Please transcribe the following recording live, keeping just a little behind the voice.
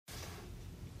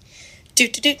Do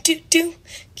do do do do.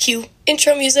 Cue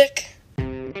intro music.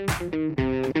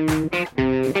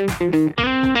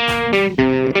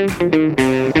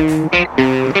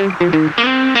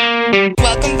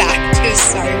 Welcome back to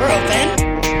Sorry We're Open.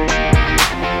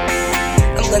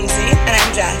 I'm Lindsay and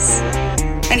I'm Jess.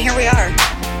 And here we are.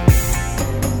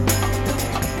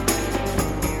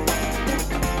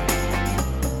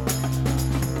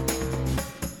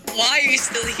 Why are you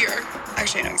still here?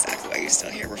 Actually, I know exactly why you're still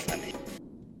here. We're filming.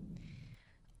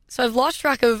 So I've lost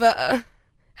track of how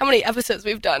many episodes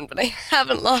we've done, but I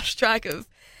haven't lost track of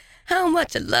how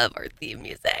much I love our theme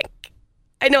music.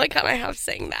 I know I kind of have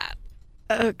saying that.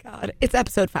 Oh, God. It's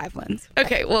episode 5, Linz.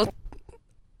 Okay, well.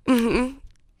 Hey,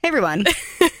 everyone.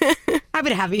 Happy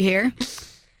to have you here.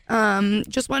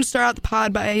 Just want to start out the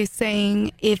pod by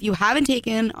saying if you haven't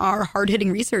taken our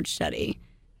hard-hitting research study,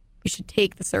 you should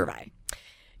take the survey.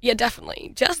 Yeah,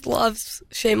 definitely. Jess loves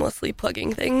shamelessly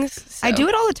plugging things. So. I do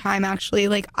it all the time, actually.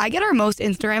 Like, I get our most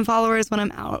Instagram followers when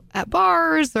I'm out at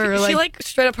bars or She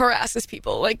straight up harasses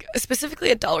people, like,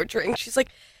 specifically at Dollar Drink. She's like,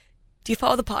 do you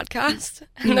follow the podcast?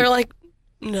 And they're like,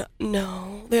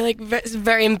 no. They're, like,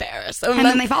 very embarrassed. And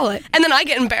then they follow it. And then I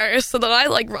get embarrassed, so then I,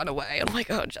 like, run away. I'm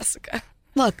like, oh, Jessica.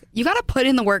 Look, you got to put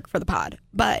in the work for the pod.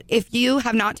 But if you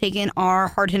have not taken our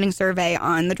hard-hitting survey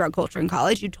on the drug culture in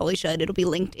college, you totally should. It'll be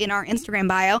linked in our Instagram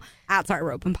bio at Sorry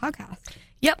We're Open Podcast.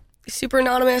 Yep. Super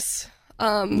anonymous.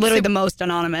 Literally the most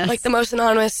anonymous. Like the most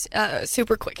anonymous,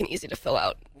 super quick and easy to fill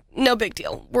out. No big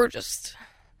deal. We're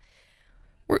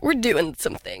doing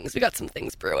some things. We got some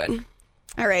things brewing.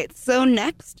 All right. So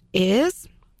next is...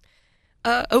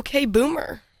 Okay,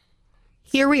 Boomer.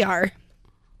 Here we are.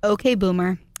 Okay,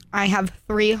 Boomer. I have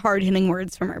 3 hard-hitting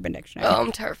words from Urban Dictionary. Oh,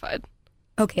 I'm terrified.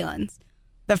 Okay, Lens.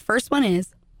 The first one is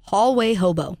hallway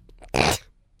hobo.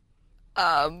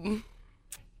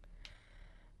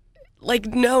 Like,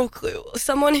 no clue.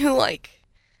 Someone who, like,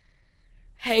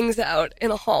 hangs out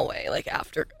in a hallway, like,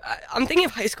 after... I'm thinking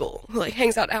of high school, who, like,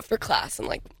 hangs out after class and,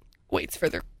 like, waits for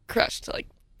their crush to, like,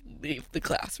 leave the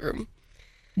classroom.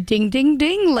 Ding, ding,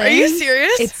 ding, Lens. Are you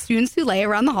serious? It's students who lay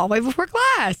around the hallway before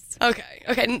class.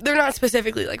 Okay. They're not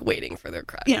specifically, like, waiting for their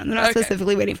crush. You know, they're not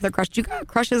specifically waiting for their crush. Do you got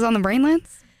crushes on the brain,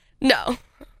 Lens? No.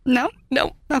 No?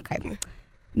 No. Okay.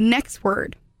 Next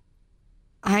word.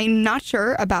 I'm not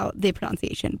sure about the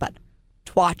pronunciation, but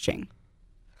twatching.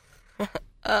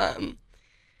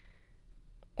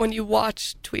 When you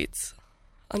watch tweets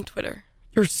on Twitter.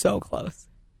 You're so close.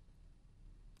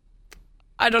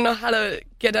 I don't know how to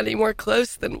get any more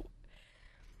close than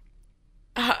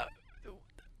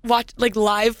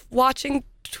live watching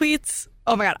tweets.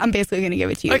 Oh my God, I'm basically going to give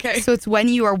it to you. Okay. So it's when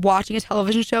you are watching a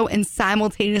television show and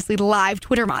simultaneously live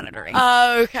Twitter monitoring.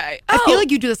 Okay. I feel like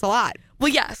you do this a lot. Well,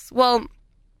 yes. Well,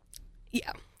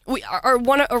 yeah.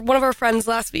 One of our friends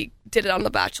last week did it on The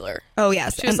Bachelor. Oh,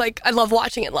 yes. She was like, I love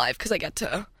watching it live because I get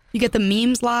to... You get the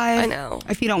memes live. I know.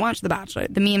 If you don't watch The Bachelor,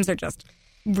 the memes are just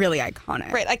really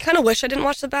iconic. Right. I kind of wish I didn't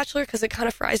watch The Bachelor because it kind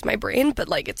of fries my brain, but,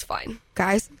 like, it's fine.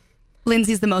 Guys,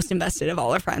 Lindsay's the most invested of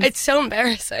all our friends. It's so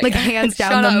embarrassing. Like, hands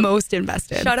down, the most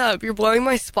invested. Shut up. You're blowing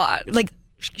my spot. Like,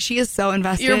 she is so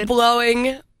invested. You're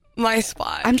blowing my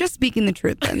spot. I'm just speaking the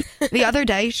truth then. The other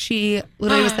day, she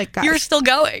literally was like, guys. You're still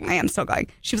going. I am still going.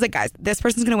 She was like, guys, this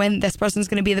person's going to win. This person's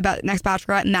going to be the next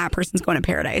Bachelorette, and that person's going to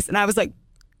Paradise. And I was like,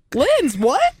 Linz,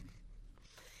 what?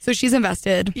 So she's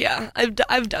invested. Yeah,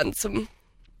 I've done some.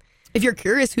 If you're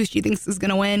curious who she thinks is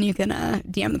going to win, you can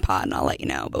DM the pod and I'll let you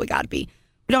know. But we don't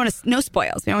want to, no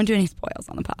spoils. We don't want to do any spoils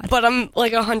on the pod. But I'm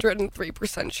like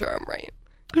 103% sure I'm right.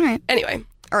 All right. Anyway.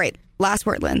 All right. Last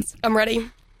word, Linz. I'm ready.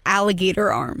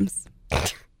 Alligator arms.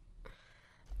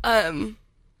 Arms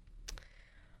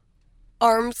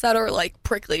that are like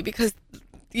prickly because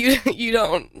you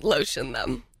don't lotion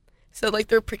them. So like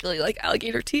they're prickly like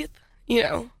alligator teeth, you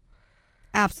know.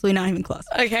 Absolutely not even close.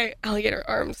 Okay, alligator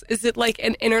arms. Is it like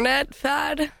an internet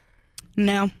fad?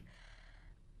 No.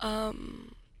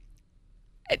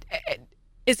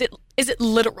 Is it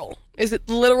literal? Is it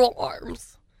literal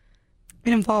arms?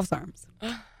 It involves arms.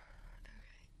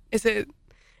 Is it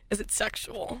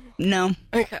sexual? No.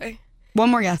 Okay.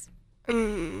 One more guess. I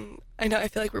know. I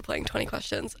feel like we're playing 20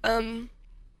 questions.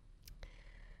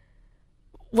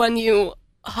 When you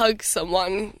hug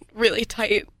someone really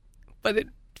tight, but it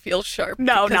feels sharp.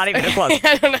 No, not even close.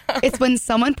 I don't know. It's when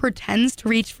someone pretends to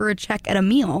reach for a check at a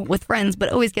meal with friends,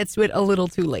 but always gets to it a little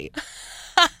too late.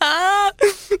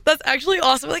 That's actually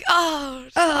awesome. Like,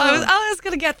 I was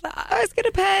gonna get that. I was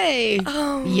gonna pay.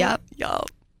 Oh, Yep.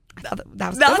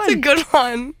 That's a a good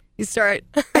one. You start.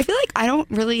 I feel like I don't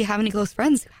really have any close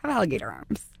friends who have alligator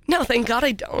arms. No, thank God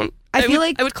I don't. I feel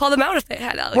like I would call them out if they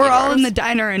had alligator we're all arms. in the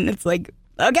diner and it's like,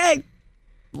 okay,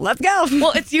 let's go.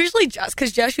 Well, it's usually Jess,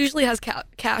 because Jess usually has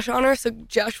cash on her, so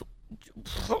Jess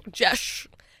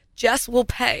will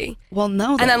pay. Well,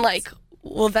 no. And then, like,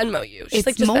 we'll Venmo you. She's It's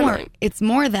like, just more. Venmo me. It's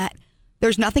more that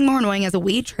there's nothing more annoying as a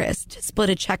waitress to split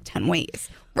a check 10 ways.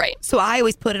 Right. So I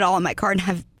always put it all on my card and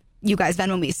have you guys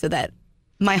Venmo me so that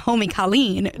my homie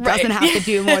Colleen doesn't have to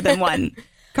do more than one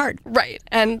card. Right.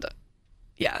 And,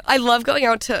 yeah, I love going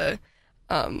out to,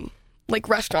 like,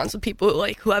 restaurants with people,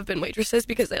 like, who have been waitresses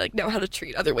because they, like, know how to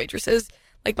treat other waitresses.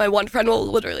 Like, my one friend will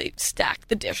literally stack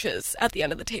the dishes at the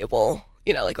end of the table,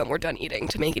 you know, like, when we're done eating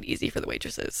to make it easy for the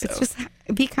waitresses. So. It's just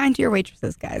be kind to your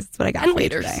waitresses, guys. That's what I got And for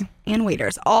waiters. you today. And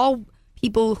waiters. All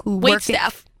people who Wait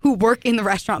staff. who work in the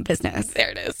restaurant business.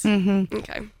 There it is. Mm-hmm.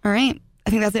 Okay. All right. I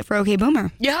think that's it for OK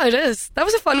Boomer. Yeah, it is. That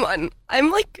was a fun one.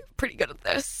 I'm, like, pretty good at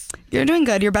this. You're doing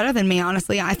good. You're better than me,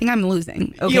 honestly. I think I'm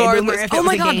losing. OK You're Boomer. losing. If it Oh, was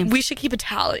my a God. game. We should keep a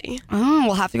tally. Oh,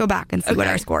 we'll have to go back and see what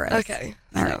Okay. our score is. Okay.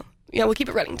 All So, right. yeah, we'll keep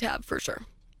it running tab for sure.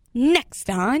 Next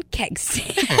on Keg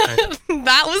Stand.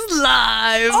 That was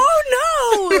live.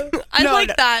 Oh, no. I No, like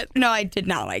no. that. No, I did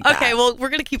not like that. Okay, well, we're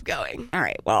going to keep going. All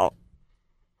right. Well,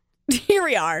 here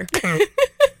we are.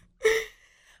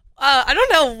 I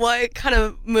don't know what kind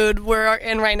of mood we're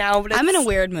in right now, but I'm in a it's-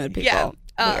 weird mood, people.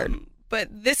 Yeah. Weird. But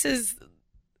this is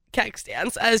Keg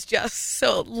Stands, as just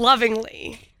so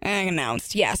lovingly.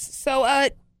 Announced, yes. So,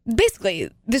 basically,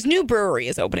 this new brewery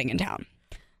is opening in town.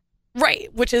 Right,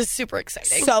 which is super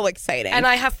exciting. So exciting. And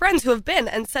I have friends who have been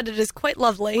and said it is quite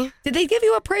lovely. Did they give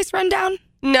you a price rundown?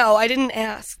 No, I didn't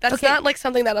ask. That's Okay. not like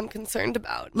something that I'm concerned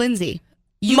about. Lindsay.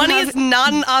 Money is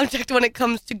not an object when it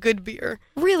comes to good beer.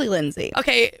 Really, Lindsay?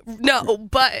 Okay, no,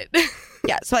 but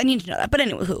Yeah, so I need to know that. But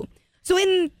anywho, so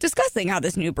in discussing how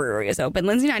this new brewery is open,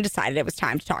 Lindsay and I decided it was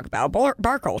time to talk about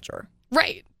bar culture.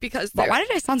 right, because But they're why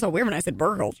did I sound so weird when I said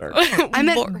bar culture? I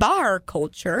meant bar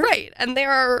culture. right, and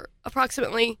there are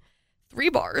approximately 3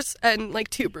 bars and like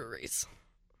 2 breweries.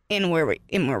 In where we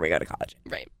go to college.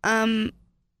 Right. And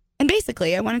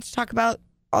basically, I wanted to talk about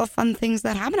all the fun things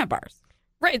that happen at bars.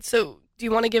 Right. So, do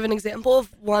you want to give an example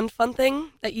of one fun thing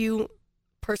that you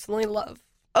personally love?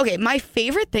 Okay, my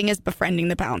favorite thing is befriending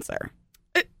the bouncer.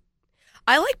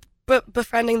 I like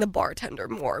befriending the bartender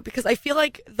more because I feel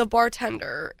like the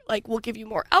bartender like will give you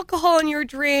more alcohol in your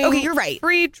drink. Okay, you're right.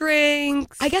 Free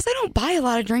drinks. I guess I don't buy a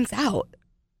lot of drinks out.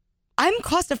 I'm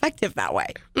cost effective that way.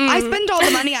 Mm. I spend all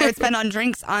the money I would spend on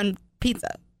drinks on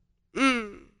pizza.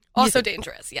 Also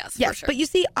dangerous. Yes, Yes, for sure. but you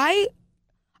see, I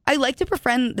like to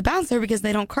befriend the bouncer because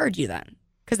they don't card you then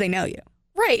because they know you.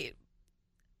 Right.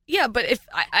 Yeah, but if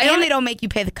I And they don't make you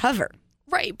pay the cover.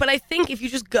 right, but I think if you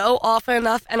just go often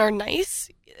enough and are nice,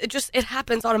 it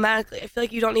happens automatically. I feel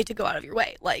like you don't need to go out of your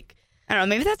way. Like, I don't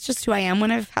know, maybe that's just who I am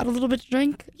when I've had a little bit to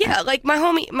drink. yeah, like my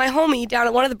homie down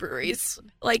at one of the breweries,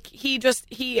 like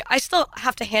I still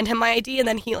have to hand him my ID and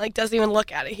then he like doesn't even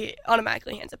look at it. He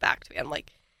automatically hands it back to me. I'm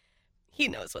like, he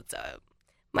knows what's up.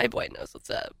 My boy knows what's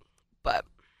up. But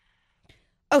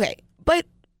Okay, but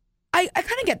I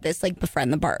kind of get this, like,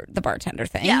 befriend the bartender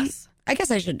thing. yes. I guess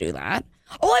I should do that.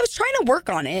 Oh, I was trying to work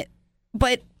on it,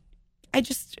 but I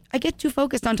get too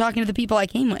focused on talking to the people I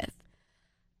came with.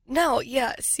 No,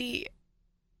 yeah, see,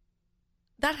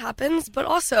 that happens, but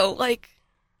also, like,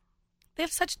 they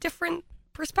have such different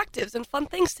perspectives and fun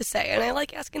things to say, and I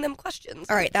like asking them questions.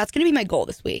 All right, that's going to be my goal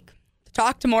this week. To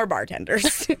talk to more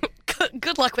bartenders.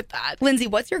 Good luck with that. Lindsay,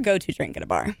 what's your go-to drink at a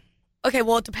bar? Okay,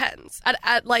 well, it depends.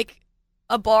 At like,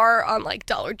 a bar on, like,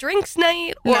 dollar drinks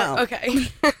night? Or, No. Okay.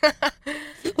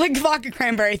 Like vodka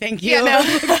cranberry, thank you.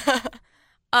 Yeah,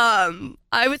 no.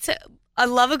 I would say I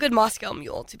love a good Moscow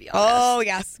Mule, to be honest. Oh,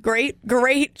 yes. Great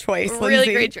choice, Lindsay.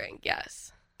 Really great drink,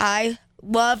 yes. I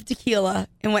love tequila,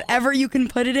 and whatever you can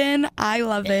put it in, I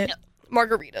love it.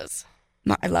 Margaritas.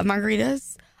 I love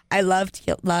margaritas. I love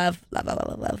tequila.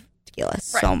 Love tequila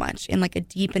so much in like a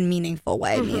deep and meaningful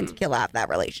way. Me and tequila have that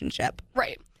relationship.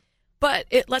 Right. But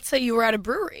let's say you were at a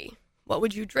brewery. What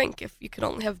would you drink if you could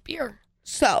only have beer?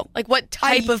 So, Like, what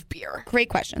type of beer? great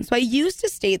question. So I used to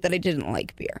state that I didn't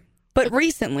like beer, but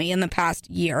recently, in the past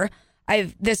year,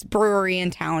 this brewery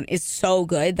in town is so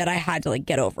good that I had to like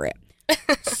get over it.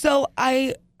 So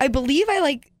I believe I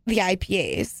like the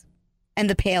IPAs and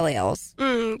the pale ales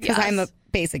because I'm a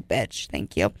basic bitch.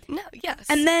 Thank you. No, yes.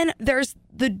 And then there's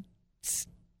the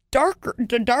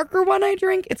darker one I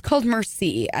drink. It's called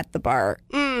Merci at the bar.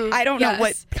 I don't know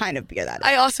what kind of beer that is.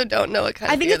 I also don't know what kind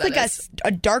I of think beer it's like that is.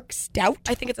 a dark stout.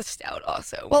 I think it's a stout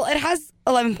also. Well, it has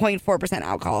 11.4%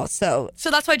 alcohol, so so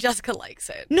that's why Jessica likes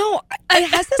it. no, it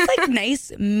has this like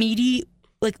nice meaty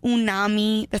like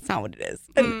umami. That's not what it is.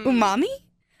 An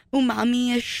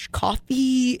umami-ish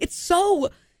coffee.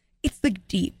 it's like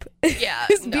deep. Yeah,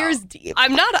 This no. beer is deep.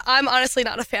 I'm honestly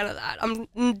not a fan of that.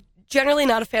 I'm generally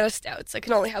not a fan of stouts. I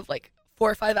can only have like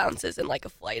 4 or 5 ounces in like a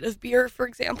flight of beer, for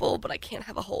example, but I can't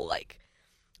have a whole like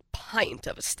pint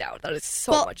of a stout. That is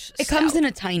so much It comes stout. in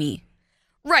a tiny.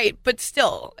 Right, but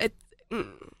still, it's Yeah,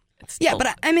 still,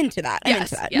 but I'm into that. I'm Yes,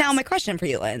 into that. yes. Now, my question for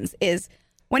you, Linz, is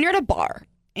when you're at a bar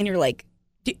and you're like,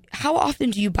 how often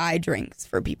do you buy drinks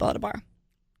for people at a bar?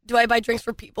 do I buy drinks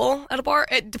for people at a bar?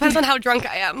 It depends on how drunk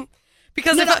I am.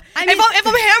 Because No, if, no, I mean- if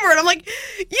I'm hammered, I'm like,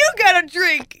 you got a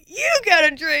drink. You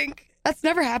got a drink. That's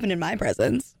never happened in my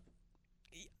presence.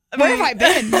 Where have I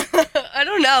been? I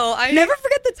don't know. I Never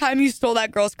forget the time you stole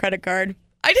that girl's credit card.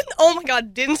 I didn't. Oh my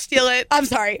god! Didn't steal it. I'm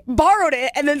sorry, borrowed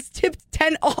it and then tipped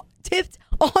 100%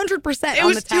 It on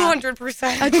was the tab. 200%.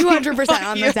 200%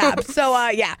 on the you. tab. So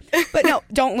yeah, but no,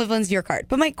 don't live Lindsay your card.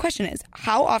 But my question is,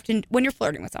 how often when you're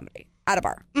flirting with somebody at a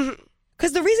bar?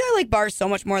 Because the reason I like bars so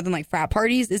much more than like frat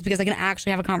parties is because I can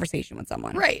actually have a conversation with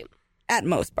someone. Right. At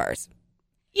most bars,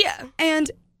 Yeah. and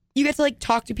you get to like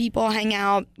talk to people, hang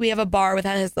out. We have a bar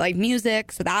that has like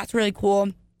music, so that's really cool.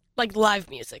 Like live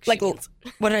music. Like, she means.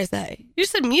 what did I say? You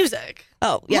said music.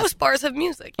 Oh, yeah, Most bars have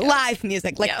music. yes. live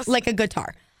music, like Yes. like a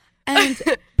guitar. And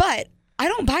but I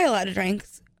don't buy a lot of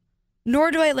drinks,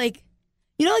 nor do I like,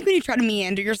 like when you try to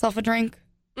meander yourself a drink.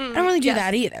 I don't really do yes.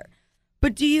 that either.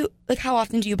 But do you like? How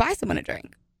often do you buy someone a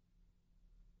drink?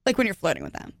 Like when you're flirting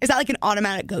with them, is that like an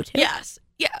automatic go-to? Yes.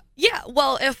 Yeah. Yeah.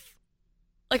 Well, if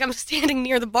like I'm standing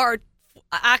near the bar,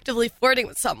 actively flirting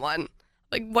with someone,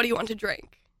 like, what do you want to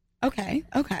drink? Okay.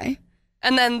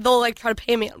 And then they'll like try to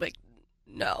pay me. I'm like,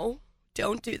 no,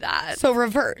 don't do that. So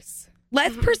reverse.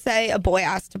 Let's per se a boy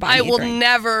asks to buy I me a will drink.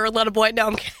 never let a boy. No,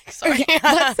 I'm kidding. Sorry. Okay,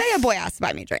 let's say a boy asks to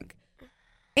buy me a drink,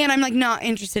 and I'm like not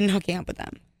interested in hooking up with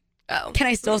them. Oh. Can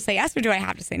I still say yes, or do I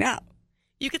have to say no?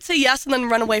 You could say yes and then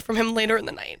run away from him later in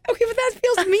the night. Okay, but that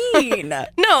feels mean.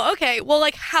 No, okay. Well,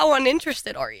 like, how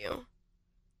uninterested are you?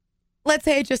 Let's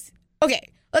say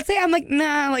let's say I'm like,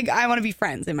 nah, like I want to be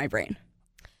friends in my brain.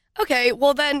 Okay,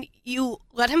 well then you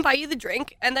let him buy you the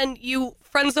drink and then you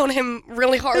friend zone him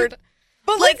really hard.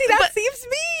 But Like, Lindsay, that but- seems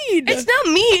mean. It's not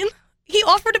mean. He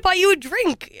offered to buy you a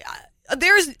drink.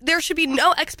 There should be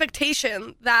no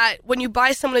expectation that when you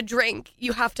buy someone a drink,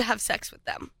 you have to have sex with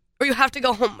them or you have to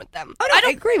go home with them. Oh, no,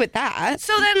 I agree with that.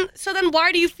 So then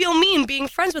why do you feel mean being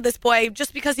friends with this boy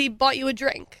just because he bought you a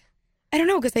drink? I don't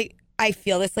know, because I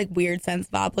feel this like weird sense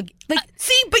of obligation. Like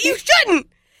See, but you shouldn't.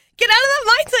 Get out of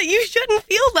that mindset. You shouldn't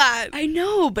feel that. I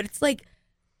know, but it's like,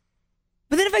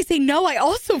 but then if I say no, I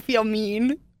also feel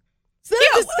mean. So then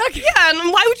I'm just stuck. Yeah,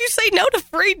 and why would you say no to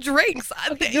free drinks?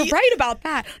 You're right about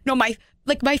that. No, my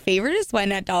favorite is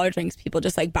when at Dollar Drinks people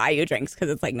just like buy you drinks because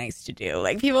it's like nice to do.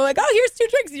 Like people are like, oh, here's 2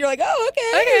 drinks, and you're like, oh,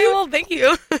 okay. Okay, well, thank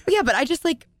you. Yeah, but I just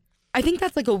like, I think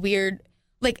that's like a weird,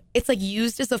 like it's like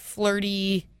used as a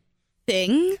flirty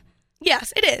thing.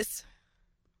 Yes, it is.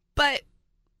 But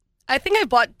I think I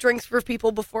bought drinks for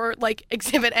people before, like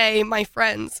Exhibit A, my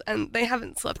friends, and they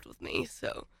haven't slept with me,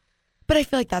 so. But I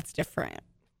feel like that's different.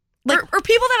 Like, or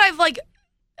people that I've, like,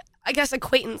 I guess,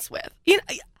 acquaintance with. You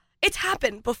know, it's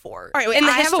happened before. all right, wait, in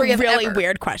the I have a history of really ever.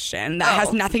 weird question that has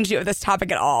Oh. nothing to do with this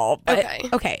topic at all. But,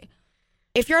 Okay.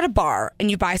 If you're at a bar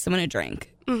and you buy someone a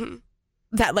drink, Mm-hmm.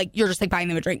 that like you're just like buying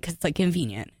them a drink because it's like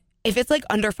convenient. If it's like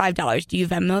under $5, do you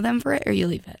Venmo them for it or you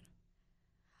leave it?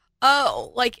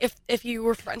 Oh, like if you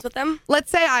were friends with them? Let's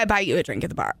say I buy you a drink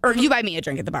at the bar, or you buy me a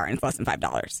drink at the bar and it's less than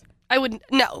 $5. I would,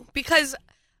 no, because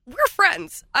we're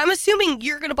friends. I'm assuming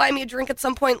you're going to buy me a drink at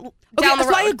some point down the so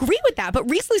road. I agree with that. But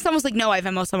recently someone was like, no, I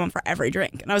Venmo someone for every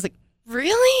drink. And I was like,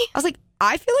 Really?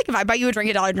 I feel like if I buy you a drink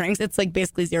at Dollar Drinks, it's like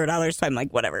basically $0. So I'm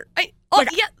like, whatever.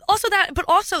 Yeah, also that, but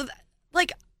also,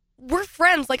 like, we're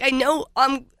friends. Like, I know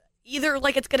either,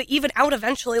 like, it's going to even out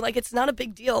eventually. Like, it's not a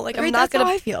big deal. Like, I'm Right, not that's going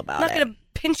how I to feel about I'm not it. going to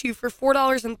pinch you for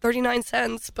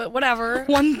 $4.39, but whatever.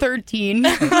 113.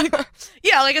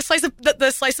 Yeah, like a slice of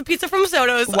the slice of pizza from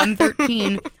Soto's.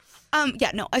 113.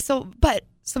 Yeah, no. So back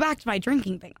to my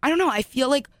drinking thing. I don't know. I feel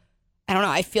like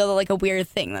a weird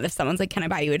thing that if someone's like, can I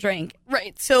buy you a drink?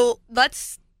 Right. So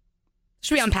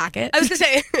Should we unpack it? I was gonna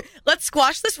say, let's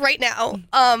squash this right now.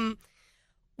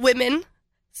 Women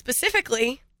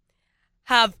specifically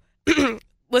have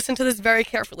listen to this very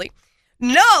carefully.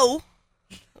 No,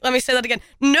 let me say that again.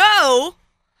 No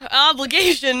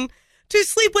obligation to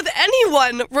sleep with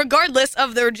anyone, regardless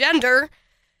of their gender,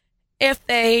 if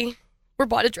they were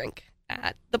bought a drink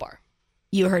at the bar.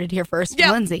 You heard it here first from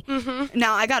Yeah. Lindsay. Mm-hmm.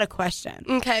 Now, I got a question.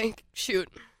 Okay, shoot.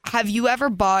 Have you ever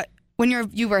bought, when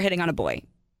you were hitting on a boy,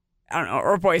 I don't know,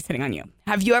 or a boy's hitting on you,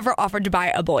 have you ever offered to buy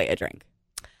a boy a drink?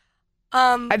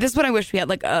 This is what I wish we had,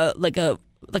 like a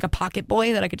like a pocket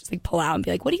boy that I could just like pull out and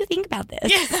be like, what do you think about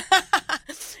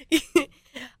this?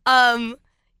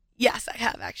 Yes, I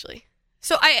have actually.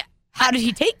 So How did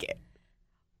he take it?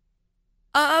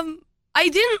 I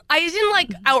didn't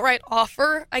like outright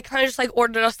offer. I kind of just like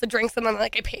ordered us the drinks and then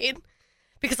like I paid,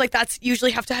 because like that's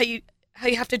usually how you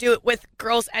have to do it with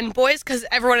girls and boys, because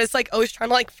everyone is like always trying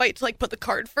to like fight to like put the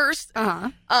card first.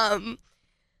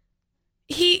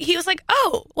 He was like,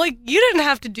 oh, like you didn't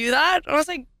have to do that, and I was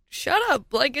like, shut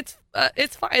up, like it's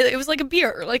fine. It was like a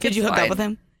beer. Like, did you hook up with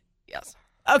him? Yes.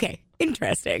 Okay,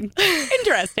 interesting.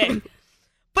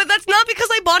 But that's not because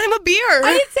I bought him a beer.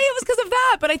 I didn't say it was because of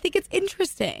that, but I think it's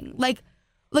interesting. Like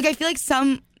I feel like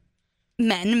some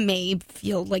men may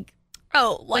feel like,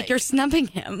 oh, like you're snubbing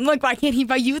him. Like, why can't he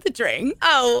buy you the drink?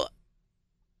 Oh,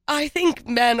 I think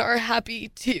men are happy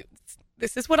to.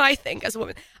 This is what I think as a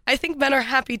woman. I think men are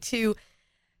happy to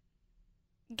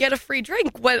get a free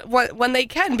drink when they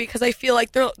can, because I feel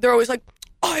like they're always like,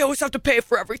 oh, I always have to pay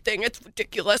for everything. It's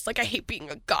ridiculous. Like, I hate being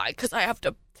a guy because I have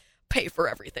to pay for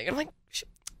everything. I'm like,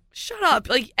 shut up.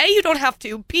 Like, A, you don't have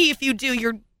to. B, if you do,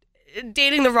 you're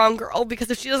dating the wrong girl, because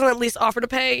if she doesn't at least offer to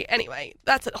pay, anyway,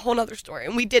 that's a whole nother story.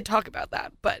 And we did talk about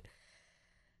that, but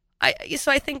I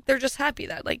think they're just happy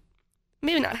that, like,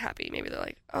 maybe not happy. Maybe they're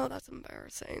like, oh, that's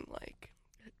embarrassing. Like,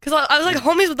 because I was like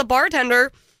homies with the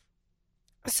bartender.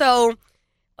 So,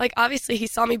 like, obviously he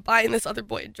saw me buying this other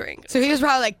boy a drink. So he was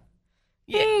probably like,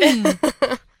 yeah.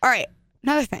 All right,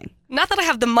 another thing. Not that I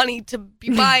have the money to be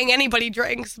buying anybody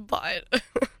drinks, but.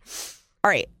 All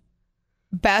right.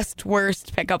 Best,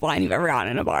 worst pickup line you've ever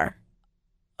gotten in a bar?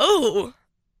 Oh.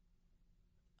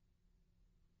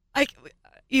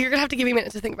 You're going to have to give me a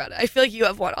minute to think about it. I feel like you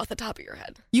have one off the top of your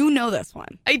head. You know this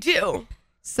one. I do.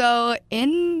 So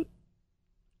I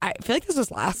feel like this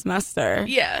was last semester.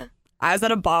 Yeah. I was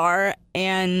at a bar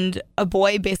and a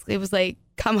boy basically was like,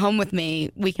 come home with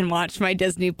me. We can watch my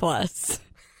Disney Plus.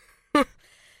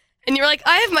 And you're like,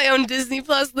 I have my own Disney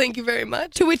Plus. Thank you very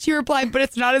much. To which you replied, but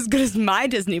it's not as good as my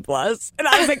Disney Plus. And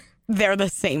I was like, they're the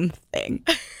same thing.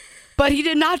 But he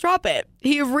did not drop it.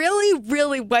 He really,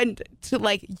 really went to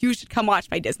like, you should come watch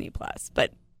my Disney Plus.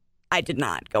 But I did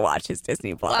not go watch his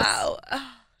Disney Plus. Wow.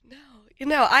 Oh, no. You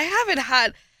know, I haven't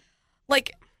had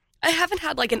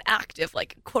like an active,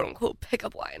 like, quote unquote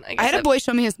pickup line. I had a boy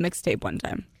show me his mixtape one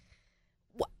time.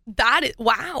 That is,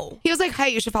 wow. He was like, hey,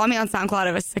 you should follow me on SoundCloud. I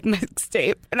have a sick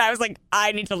mixtape. And I was like,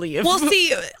 I need to leave. Well,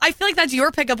 see, I feel like that's your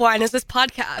pickup line is this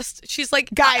podcast. She's like,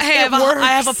 guys, hey,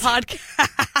 I have a podcast.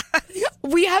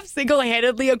 We have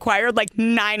single-handedly acquired like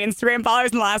 9 Instagram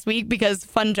followers in the last week because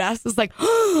Fun Jess is like,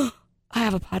 oh, I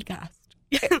have a podcast.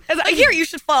 I hear you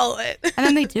should follow it. And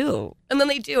then they do. And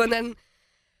then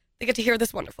they get to hear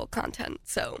this wonderful content.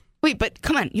 So wait, but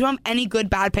come on, you don't have any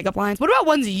good bad pickup lines? What about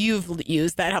ones you've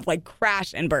used that have like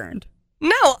crashed and burned?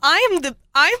 No, I'm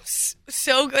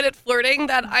so good at flirting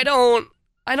that I don't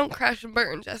crash and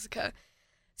burn, Jessica.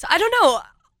 So I don't know.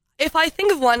 If I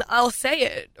think of one, I'll say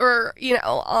it, or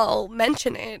I'll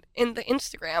mention it in the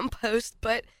Instagram post.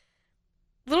 But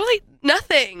literally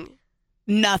nothing.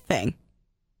 Nothing.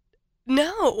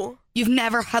 No. You've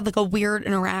never had like a weird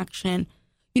interaction.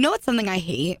 You know what's something I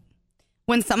hate?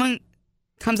 When someone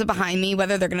comes up behind me,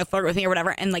 whether they're going to flirt with me or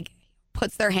whatever, and like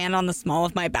puts their hand on the small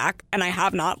of my back, and I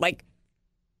have not like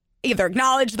either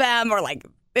acknowledged them or like,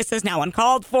 this is now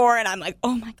uncalled for, and I'm like,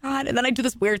 oh my God. And then I do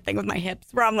this weird thing with my hips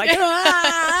where I'm like,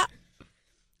 ah.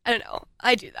 I don't know.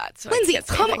 I do that. So Lindsay,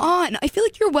 come on. I feel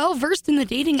like you're well versed in the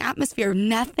dating atmosphere.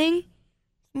 Nothing?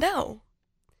 No.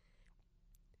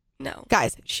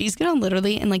 Guys, she's going to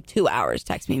literally in like 2 hours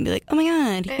text me and be like, oh my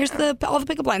God, here's all the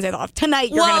pickup lines I thought of.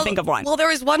 Tonight, you're going to think of one. Well, there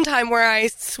was one time where I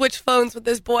switched phones with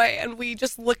this boy and we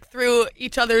just looked through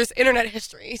each other's internet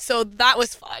history. So that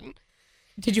was fun.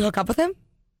 Did you hook up with him?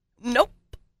 Nope.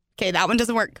 Okay, that one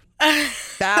doesn't work.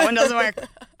 That one doesn't work.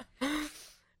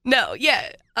 No, yeah.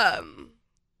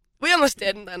 We almost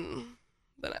did, and then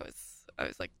I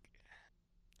was like,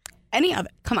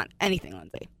 come on, anything,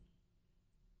 Lindsay.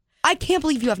 I can't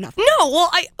believe you have nothing. No,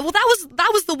 that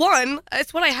was the one.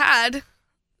 It's what I had.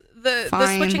 The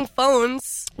switching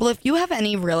phones. Well, if you have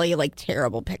any really like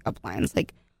terrible pickup lines,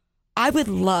 like I would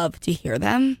love to hear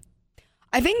them.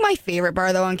 I think my favorite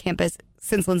bar though on campus,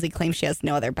 since Lindsay claims she has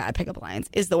no other bad pickup lines,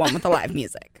 is the one with the live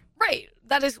music. Right.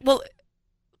 That is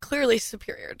clearly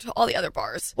superior to all the other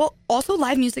bars. Well, also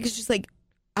live music is just like,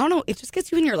 I don't know, it just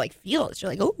gets you in your like feels.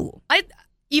 You're like, oh.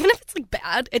 Even if it's like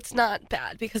bad, it's not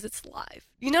bad because it's live.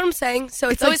 You know what I'm saying? So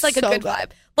it's always like a good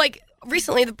vibe. Like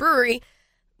recently, the brewery,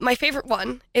 my favorite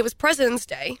one, it was President's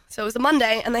Day, so it was a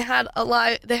Monday, and they had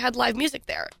live music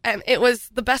there, and it was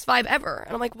the best vibe ever.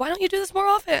 And I'm like, why don't you do this more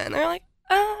often? And they're like,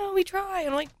 oh, we try. And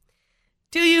I'm like,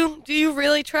 Do you? Do you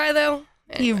really try, though?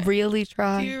 Do you really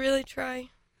try? Do you really try?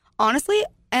 Honestly,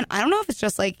 and I don't know if it's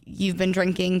just like you've been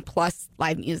drinking plus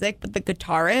live music, but the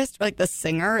guitarist or like the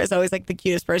singer is always like the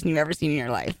cutest person you've ever seen in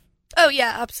your life. Oh,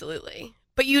 yeah, absolutely.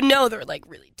 But you know they're, like,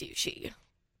 really douchey.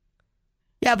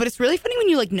 Yeah, but it's really funny when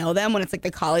you like know them when it's like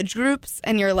the college groups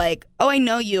and you're like, oh, I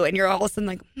know you. And you're all of a sudden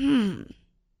like,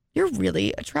 you're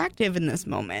really attractive in this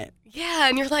moment. Yeah,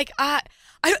 and you're like, I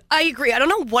agree. I don't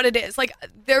know what it is. Like,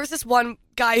 there was this one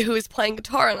guy who was playing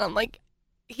guitar, and I'm like,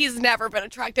 he's never been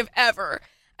attractive ever.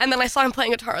 And then I saw him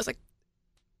playing guitar. I was like,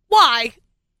 why?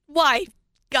 Why?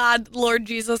 God, Lord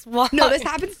Jesus, why? No, this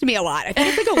happens to me a lot. I think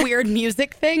it's like a weird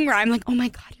music thing where I'm like, oh my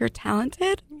God, you're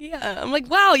talented. Yeah, I'm like,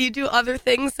 wow, you do other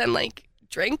things than, like,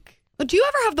 drink? Well, do you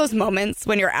ever have those moments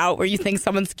when you're out where you think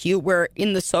someone's cute, where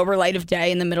in the sober light of day,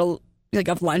 in the middle like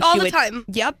of lunch, all the time?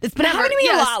 Yep, it's been Never. happening to me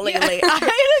Yes. a lot lately.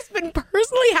 It's been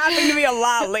personally happening to me a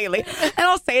lot lately. And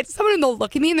I'll say it to someone, and they'll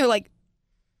look at me, and they're like,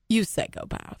 "You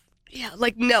psychopath." Yeah,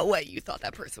 like, no way you thought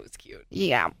that person was cute.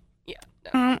 Yeah. Yeah,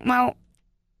 no. Well,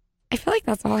 I feel like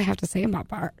that's all I have to say about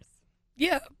bars.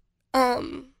 Yeah.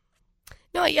 No,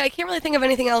 yeah, I can't really think of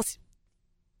anything else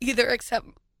either except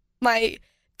my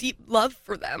deep love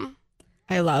for them.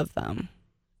 I love them.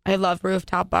 I love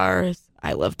rooftop bars.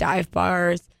 I love dive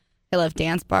bars. I love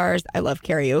dance bars. I love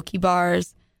karaoke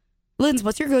bars. Linz,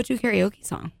 what's your go-to karaoke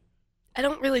song? I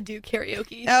don't really do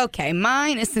karaoke. Okay,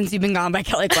 mine is Since You've Been Gone by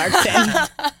Kelly Clarkson.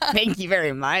 Thank you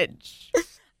very much.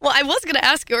 Well, I was going to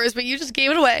ask yours, but you just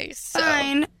gave it away. So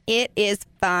Fine. It is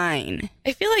fine.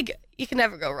 I feel like you can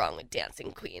never go wrong with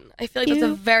Dancing Queen. I feel like that's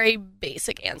a very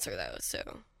basic answer, though.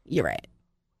 So You're right.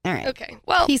 All right. okay,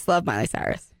 well, Peace, love, Miley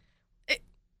Cyrus.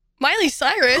 Miley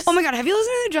Cyrus. Oh my God, have you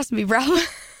listened to Justin Bieber album?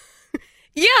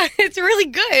 Yeah, it's really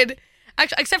good.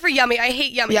 Actually, except for Yummy. I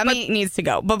hate Yummy. Yummy needs to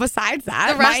go. But besides But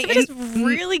that, the rest of it is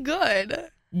really good.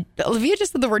 Olivia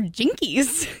just said the word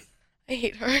jinkies. I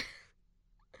hate her.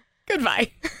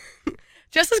 Goodbye.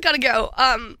 Jess has got to go.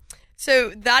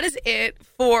 So that is it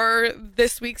for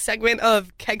this week's segment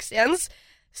of Keg Stands.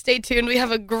 Stay tuned. We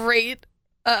have a great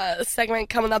segment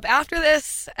coming up after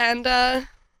this. And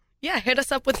yeah, hit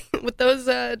us up with those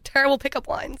terrible pickup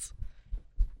lines.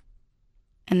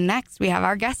 And next, we have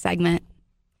our guest segment.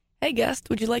 Hey, guest,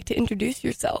 would you like to introduce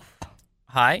yourself?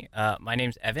 Hi, my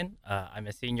name's Evan. I'm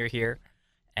a senior here,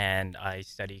 and I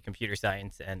study computer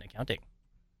science and accounting.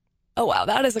 Oh, wow.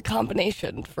 That is a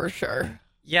combination for sure.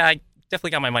 Yeah, I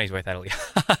definitely got my money's worth out of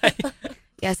Lehigh.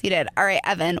 Yes, he did. All right,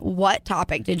 Evan, what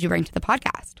topic did you bring to the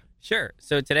podcast? Sure.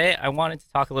 So today I wanted to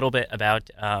talk a little bit about,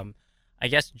 I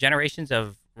guess, generations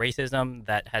of racism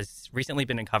that has recently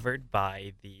been uncovered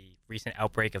by the recent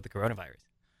outbreak of the coronavirus.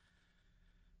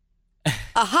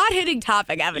 A hot-hitting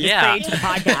topic, Evan, Yeah. is bringing to the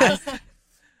podcast.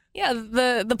 Yeah,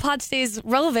 the pod stays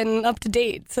relevant and up to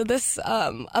date. So this,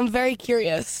 I'm very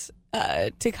curious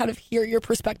to kind of hear your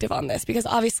perspective on this, because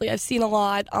obviously I've seen a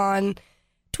lot on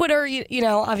Twitter. You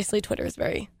know, obviously Twitter is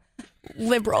very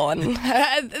liberal, and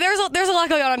there's a lot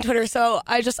going on Twitter. So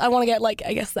I want to get, like,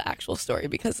 I guess, the actual story,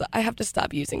 because I have to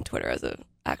stop using Twitter as a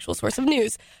actual source of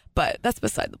news. But that's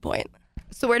beside the point.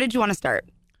 So where did you want to start?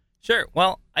 Sure.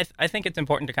 Well, I think it's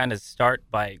important to kind of start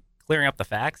by clearing up the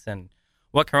facts and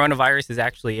what coronavirus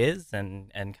actually is,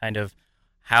 and kind of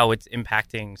how it's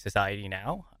impacting society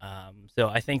now. So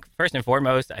I think first and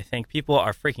foremost, I think people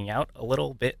are freaking out a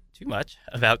little bit too much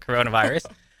about coronavirus.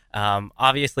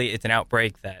 Obviously, it's an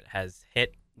outbreak that has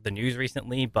hit the news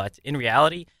recently, but in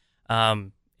reality,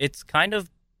 it's kind of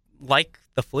like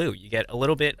the flu. You get a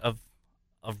little bit of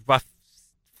rough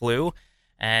flu,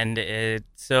 and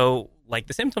so like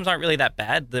the symptoms aren't really that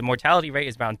bad. The mortality rate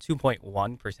is around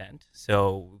 2.1%.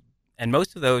 So, and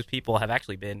most of those people have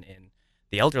actually been in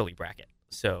the elderly bracket.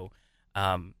 So,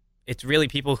 it's really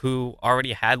people who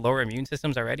already had lower immune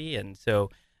systems already, and so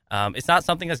it's not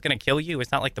something that's going to kill you.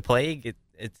 It's not like the plague.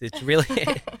 It's really.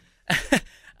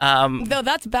 Though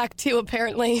that's back too,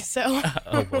 apparently. So.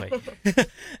 Oh boy.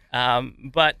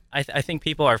 But I think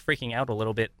people are freaking out a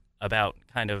little bit about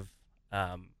kind of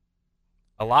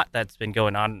a lot that's been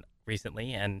going on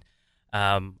recently, and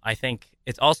I think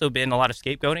it's also been a lot of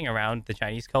scapegoating around the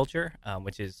Chinese culture,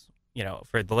 which is, you know,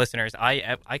 for the listeners,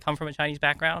 I come from a Chinese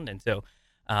background, and so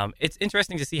it's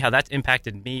interesting to see how that's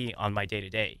impacted me on my day to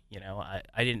day. You know,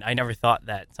 I never thought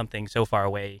that something so far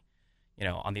away, you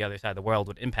know, on the other side of the world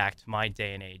would impact my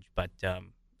day and age, but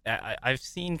I've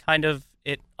seen kind of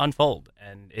it unfold,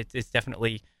 and it's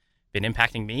definitely been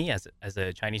impacting me as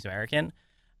a Chinese American,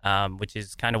 which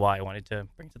is kind of why I wanted to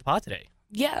bring it to the pod today.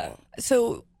 Yeah.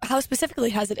 So how specifically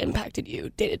has it impacted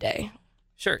you day to day?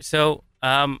 Sure. So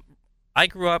I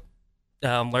grew up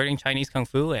learning Chinese Kung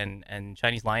Fu and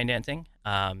Chinese lion dancing.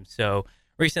 So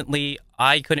recently,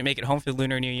 I couldn't make it home for the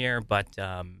Lunar New Year, but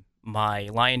my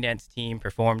lion dance team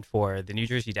performed for the New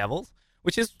Jersey Devils,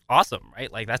 which is awesome,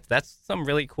 right? Like that's some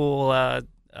really cool, I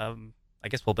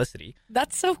guess, publicity.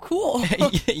 That's so cool.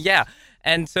 Yeah,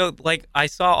 and so like I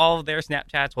saw all of their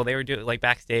Snapchats while they were doing like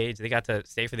backstage. They got to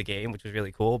stay for the game, which was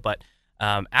really cool. But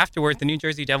afterwards, the New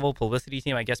Jersey Devil publicity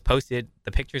team, I guess, posted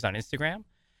the pictures on Instagram.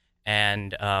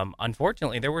 And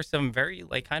unfortunately, there were some very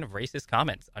like kind of racist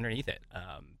comments underneath it.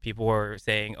 People were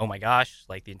saying, "Oh my gosh,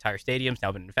 like the entire stadium's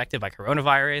now been infected by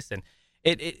coronavirus," and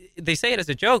they say it as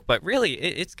a joke, but really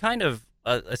it's kind of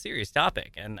a serious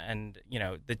topic. And you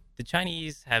know, the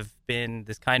Chinese have been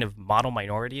this kind of model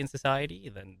minority in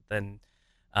society. Then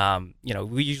you know,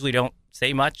 we usually don't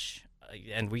say much,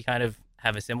 and we kind of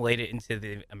have assimilated into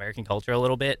the American culture a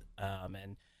little bit,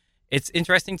 and it's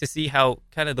interesting to see how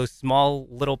kind of those small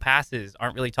little passes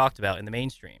aren't really talked about in the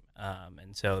mainstream.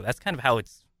 And so that's kind of how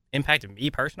it's impacted me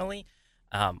personally.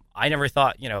 I never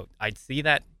thought, you know, I'd see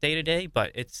that day to day,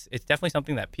 but it's definitely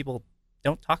something that people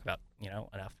don't talk about, you know,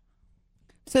 enough.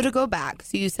 So to go back,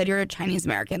 so you said you're a Chinese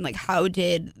American. Like, how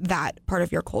did that part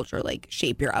of your culture like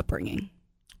shape your upbringing?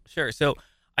 Sure. So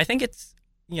I think it's,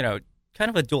 you know, kind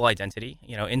of a dual identity.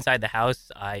 You know, inside the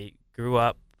house, I grew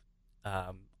up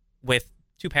with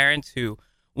two parents who,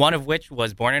 one of which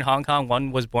was born in Hong Kong,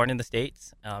 one was born in the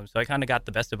States. So I kind of got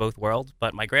the best of both worlds.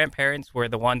 But my grandparents were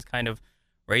the ones kind of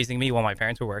raising me while my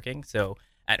parents were working. So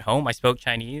at home, I spoke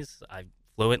Chinese. I'm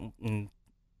fluent in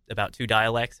about 2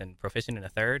 dialects and proficient in a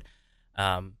third.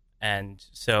 And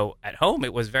so at home,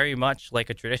 it was very much like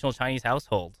a traditional Chinese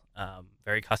household,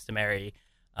 very customary,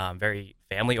 very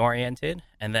family oriented.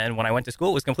 And then when I went to school,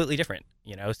 it was completely different,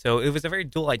 you know. So it was a very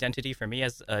dual identity for me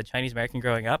as a Chinese American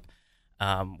growing up.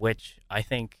 Which I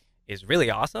think is really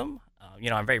awesome.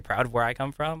 You know, I'm very proud of where I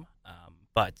come from.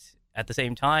 But at the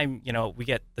same time, you know, we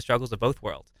get the struggles of both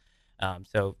worlds.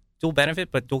 So dual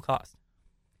benefit, but dual cost.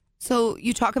 So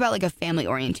you talk about like a family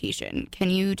orientation. Can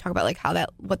you talk about like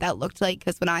what that looked like?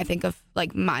 Because when I think of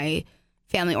like my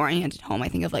family oriented home, I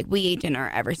think of like we ate dinner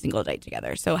every single day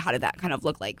together. So how did that kind of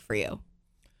look like for you?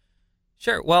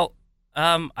 Sure. Well,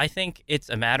 I think it's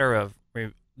a matter of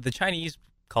the Chinese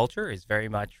culture is very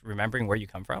much remembering where you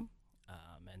come from.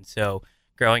 And so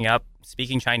growing up,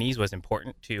 speaking Chinese was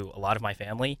important to a lot of my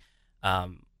family.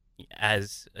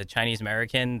 As a Chinese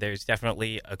American, there's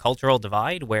definitely a cultural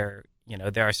divide where, you know,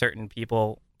 there are certain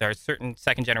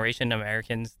second generation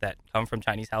Americans that come from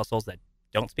Chinese households that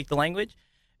don't speak the language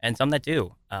and some that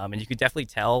do. And you could definitely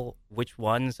tell which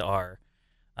ones are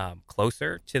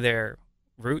closer to their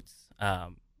roots.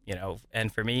 You know,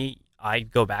 and for me, I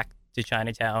go back to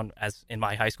Chinatown as in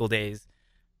my high school days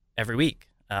every week,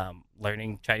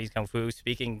 learning Chinese Kung Fu,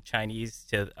 speaking Chinese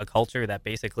to a culture that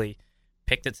basically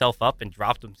picked itself up and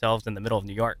dropped themselves in the middle of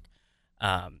New York.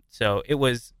 So it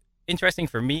was interesting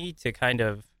for me to kind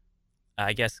of,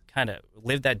 I guess, kind of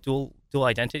live that dual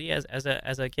identity as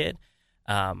a kid.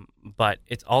 But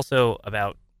it's also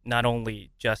about not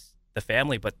only just the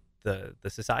family, but the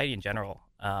society in general.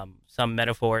 Some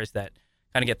metaphors that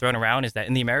kind of get thrown around is that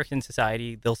in the American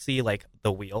society, they'll see like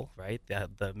the wheel, right?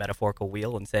 The metaphorical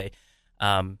wheel and say,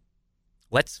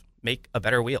 let's make a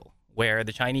better wheel, where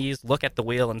the Chinese look at the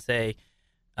wheel and say,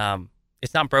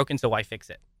 it's not broken, so why fix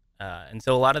it? And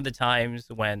so a lot of the times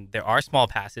when there are small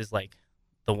passes, like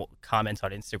the comments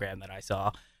on Instagram that I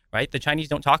saw, right? The Chinese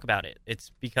don't talk about it. It's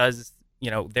because,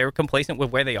 you know, they're complacent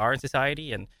with where they are in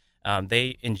society and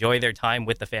they enjoy their time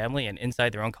with the family and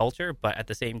inside their own culture. But at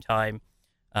the same time,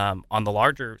 on the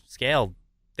larger scale,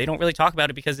 they don't really talk about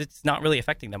it because it's not really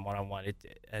affecting them one-on-one.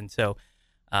 And so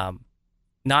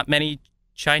not many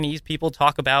Chinese people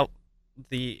talk about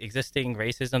the existing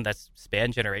racism that's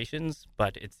spanned generations,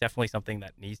 but it's definitely something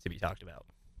that needs to be talked about.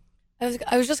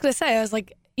 I was just going to say, I was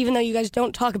like, even though you guys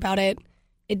don't talk about it,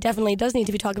 it definitely does need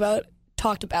to be talked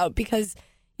about because,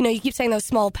 you know, you keep saying those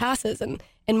small passes, and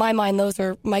in my mind, those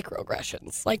are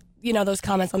microaggressions, like, you know, those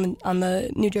comments on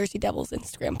the New Jersey Devils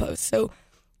Instagram post. So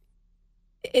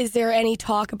is there any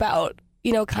talk about,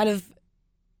 you know, kind of,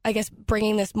 I guess,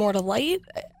 bringing this more to light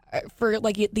for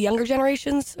like the younger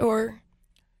generations, or?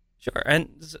 Sure, and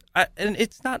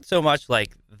it's not so much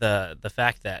like the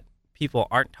fact that people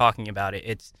aren't talking about it.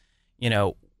 It's, you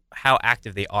know, how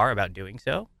active they are about doing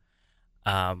so.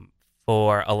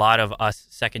 For a lot of us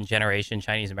second generation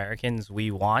Chinese Americans,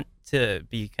 we want to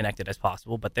be connected as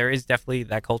possible, but there is definitely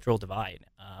that cultural divide.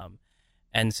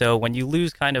 And so when you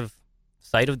lose kind of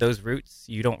sight of those roots,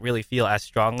 you don't really feel as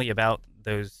strongly about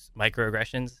those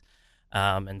microaggressions.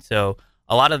 And so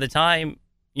a lot of the time,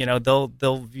 you know, they'll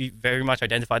be very much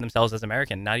identify themselves as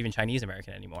American, not even Chinese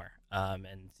American anymore.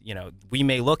 And, you know, we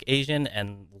may look Asian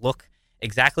and look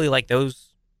exactly like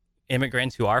those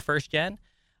immigrants who are first gen,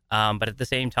 but at the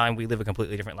same time, we live a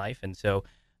completely different life, and so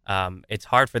it's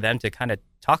hard for them to kind of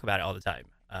talk about it all the time.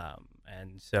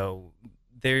 And so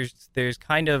there's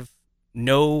kind of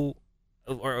no,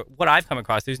 or what I've come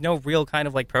across, there's no real kind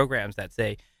of like programs that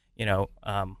say,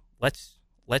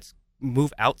 let's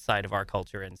move outside of our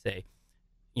culture and say,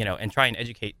 and try and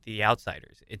educate the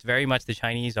outsiders. It's very much the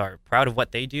Chinese are proud of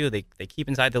what they do. They keep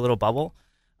inside their little bubble,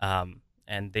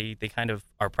 and they kind of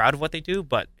are proud of what they do,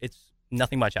 but it's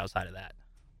nothing much outside of that.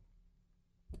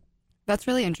 That's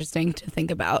really interesting to think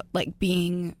about, like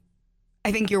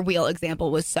I think your wheel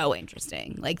example was so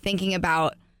interesting. Like thinking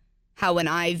about how when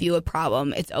I view a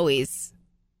problem, it's always,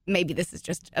 maybe this is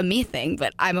just a me thing,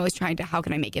 but I'm always trying to, how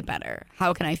can I make it better?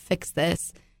 How can I fix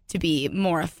this to be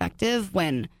more effective,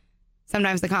 when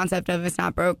sometimes the concept of it's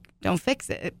not broke, don't fix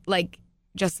it. Like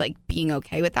just like being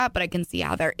okay with that. But I can see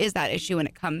how there is that issue when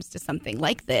it comes to something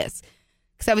like this.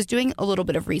 Because I was doing a little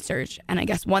bit of research, and I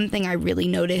guess one thing I really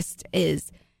noticed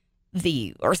is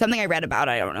or something I read about,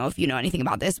 I don't know if you know anything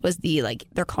about this, was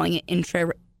they're calling it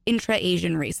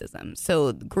intra-Asian racism.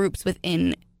 So groups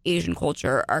within Asian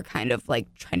culture are kind of like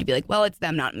trying to be like, well, it's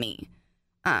them, not me.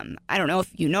 I don't know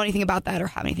if you know anything about that or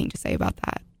have anything to say about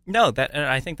that. No, and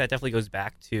I think that definitely goes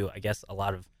back to, I guess, a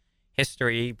lot of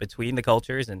history between the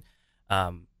cultures. And,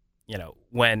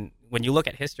 when you look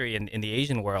at history in the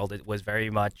Asian world, it was very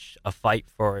much a fight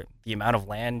for the amount of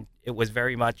land. It was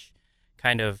very much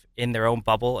kind of in their own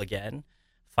bubble again,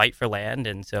 fight for land.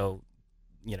 And so,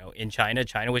 in China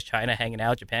was China hanging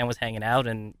out, Japan was hanging out,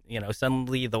 and,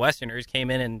 suddenly the Westerners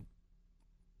came in and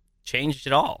changed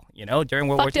it all, during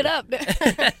World War II. Fucked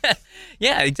it up.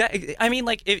 Yeah, exactly. I mean,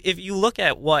 like, if you look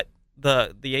at what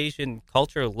the Asian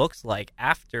culture looks like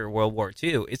after World War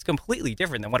II, it's completely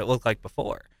different than what it looked like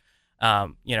before.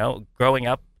 Growing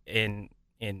up in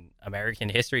American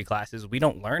history classes, we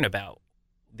don't learn about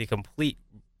the complete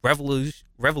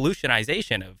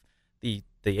revolutionization of the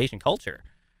Asian culture.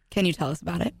 Can you tell us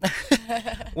about it?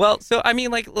 Well, so I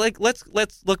mean, like let's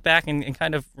look back and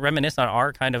kind of reminisce on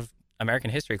our kind of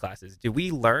American history classes. Do we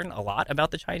learn a lot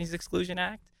about the Chinese Exclusion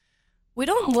Act? We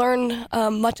don't learn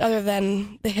much other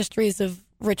than the histories of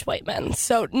rich white men.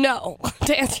 So no,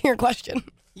 to answer your question.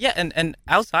 Yeah, and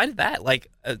outside of that, like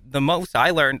the most I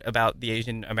learned about the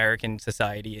Asian American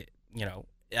society,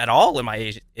 at all in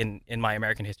my in my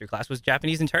American history class was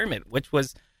Japanese internment, which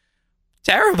was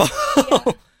terrible.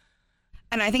 Yeah.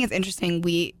 And I think it's interesting.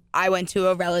 I went to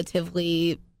a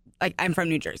relatively, I'm from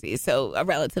New Jersey, so a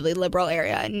relatively liberal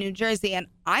area in New Jersey. And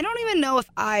I don't even know if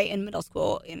in middle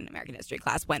school in American history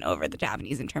class went over the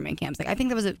Japanese internment camps. Like, I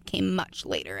think came much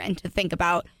later. And to think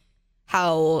about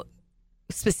how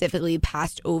specifically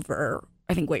passed over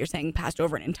an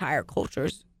entire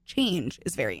culture's change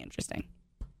is very interesting.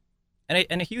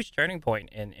 And a huge turning point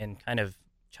in kind of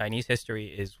Chinese history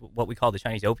is what we call the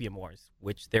Chinese Opium Wars,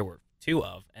 which there were two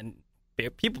of. And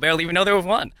people barely even know there was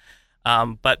one.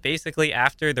 But basically,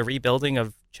 after the rebuilding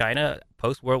of China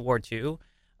post-World War II,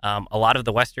 a lot of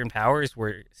the Western powers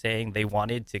were saying they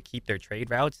wanted to keep their trade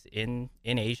routes in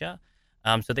Asia.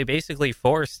 So they basically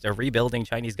forced a rebuilding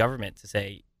Chinese government to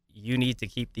say, you need to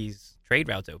keep these trade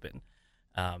routes open.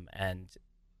 And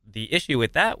the issue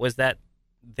with that was that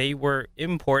they were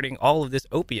importing all of this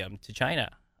opium to China,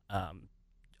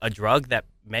 a drug that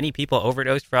many people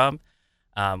overdosed from,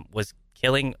 was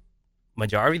killing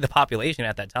majority of the population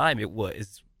at that time. It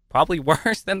was probably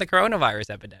worse than the coronavirus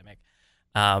epidemic.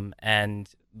 And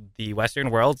the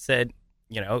Western world said,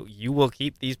 you will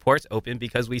keep these ports open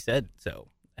because we said so.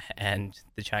 And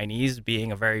the Chinese,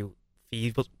 being a very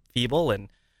feeble and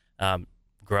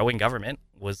growing government,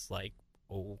 was like,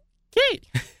 okay.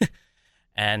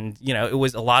 And, it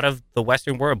was a lot of the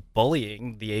Western world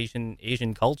bullying the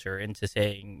Asian culture into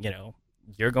saying,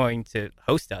 you're going to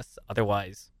host us,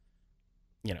 otherwise,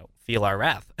 feel our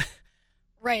wrath.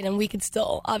 Right, and we could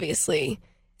still obviously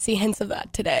see hints of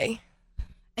that today.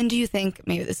 And do you think,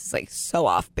 maybe this is so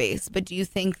off base, but do you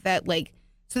think that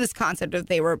so this concept of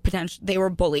they were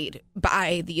bullied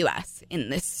by the U.S. in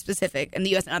the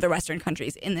U.S. and other Western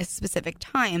countries in this specific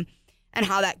time, and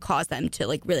how that caused them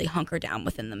to really hunker down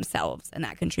within themselves, and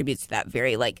that contributes to that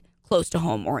very close to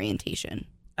home orientation?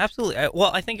 Absolutely.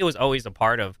 Well, I think it was always a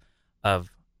part of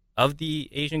the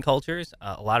Asian cultures.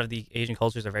 A lot of the Asian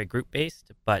cultures are very group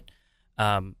based, but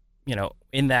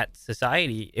in that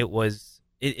society, it was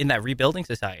in that rebuilding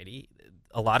society,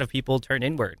 a lot of people turned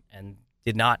inward and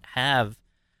did not have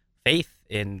faith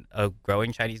in a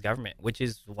growing Chinese government, which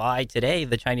is why today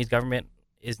the Chinese government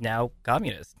is now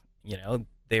communist.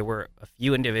 There were a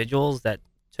few individuals that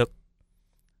took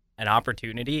an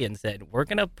opportunity and said, we're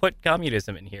going to put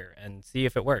communism in here and see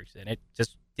if it works. And it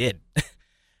just did.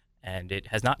 and it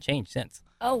has not changed since.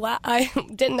 Oh wow, I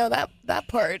didn't know that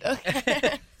part.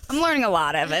 Okay. I'm learning a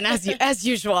lot, Evan, as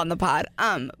usual on the pod.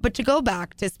 But to go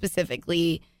back to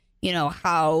specifically,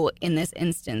 how in this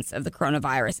instance of the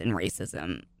coronavirus and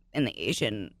racism in the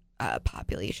Asian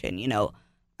population,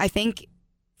 I think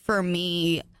for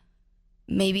me,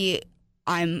 maybe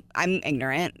I'm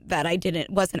ignorant that I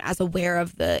wasn't as aware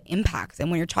of the impacts. And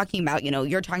when you're talking about,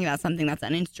 you're talking about something that's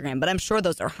on Instagram, but I'm sure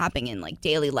those are happening in like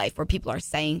daily life where people are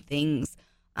saying things.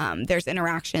 There's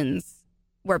interactions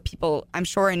where people, I'm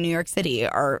sure in New York City,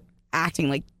 are acting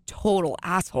like total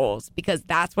assholes because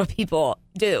that's what people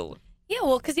do. Yeah,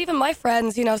 well, because even my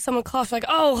friends, someone coughs like,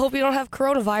 "Oh, hope you don't have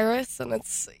coronavirus," and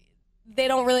they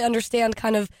don't really understand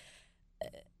kind of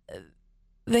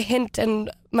the hint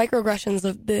and microaggressions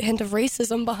of the hint of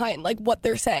racism behind like what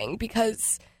they're saying,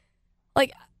 because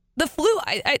like the flu,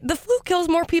 the flu kills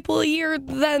more people a year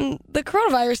than the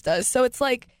coronavirus does. So it's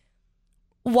like,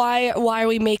 why are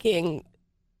we making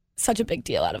such a big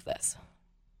deal out of this?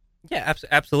 Yeah,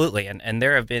 absolutely. And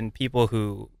there have been people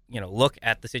who, look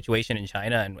at the situation in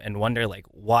China and wonder, like,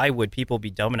 why would people be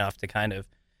dumb enough to kind of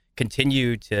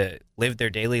continue to live their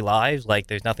daily lives like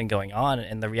there's nothing going on?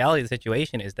 And the reality of the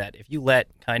situation is that if you let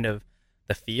kind of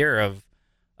the fear of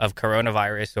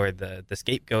coronavirus or the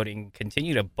scapegoating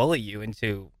continue to bully you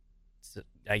into,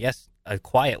 I guess, a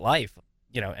quiet life,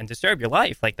 and disturb your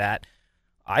life like that,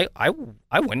 I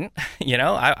wouldn't,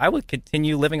 I would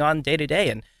continue living on day to day.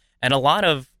 And a lot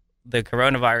of the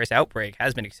coronavirus outbreak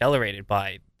has been accelerated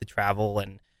by the travel,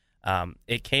 and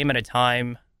it came at a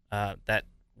time that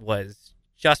was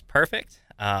just perfect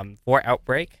for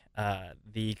outbreak.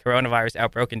 The coronavirus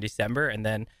outbroke in December, and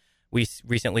then we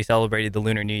recently celebrated the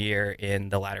Lunar New Year in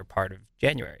the latter part of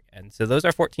January. And so those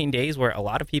are 14 days where a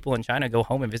lot of people in China go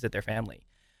home and visit their family.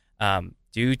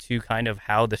 Due to kind of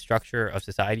how the structure of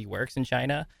society works in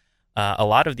China, a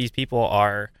lot of these people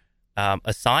are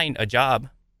assigned a job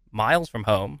miles from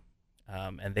home,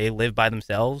 and they live by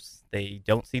themselves. They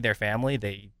don't see their family.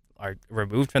 They are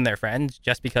removed from their friends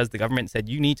just because the government said,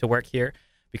 you need to work here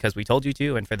because we told you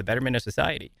to and for the betterment of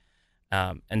society.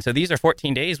 And so these are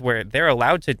 14 days where they're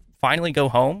allowed to finally go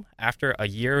home after a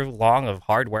year long of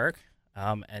hard work.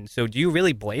 And so do you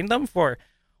really blame them for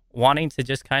wanting to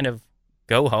just kind of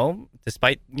go home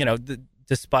despite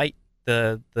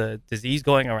the disease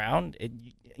going around?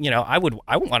 I wouldn't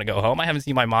want to go home. I haven't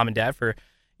seen my mom and dad for,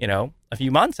 a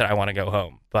few months, and I want to go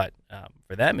home. But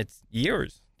for them, it's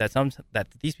years that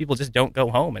these people just don't go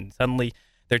home, and suddenly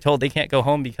they're told they can't go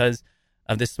home because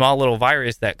of this small little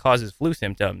virus that causes flu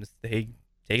symptoms. They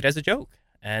take it as a joke,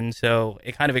 and so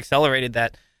it kind of accelerated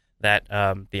that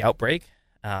the outbreak,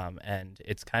 and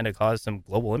it's kind of caused some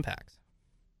global impacts.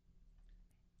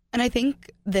 And I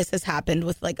think this has happened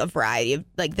with like a variety of,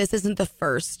 like, this isn't the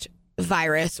first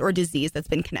virus or disease that's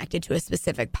been connected to a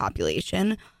specific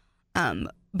population.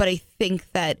 But I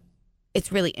think that it's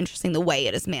really interesting the way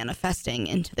it is manifesting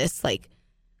into this. Like,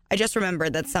 I just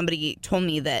remembered that somebody told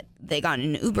me that they got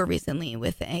in an Uber recently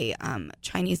with a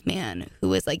Chinese man who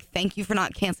was like, "Thank you for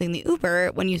not canceling the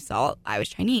Uber when you saw I was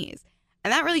Chinese."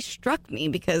 And that really struck me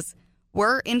because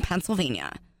we're in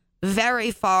Pennsylvania,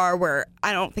 very far, where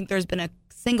I don't think there's been a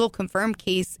single confirmed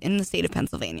case in the state of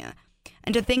Pennsylvania.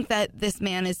 And to think that this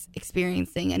man is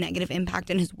experiencing a negative impact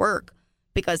in his work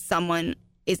because someone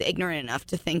is ignorant enough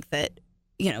to think that,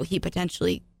 he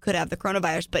potentially could have the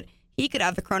coronavirus, but he could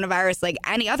have the coronavirus like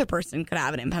any other person could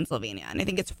have it in Pennsylvania. And I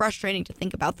think it's frustrating to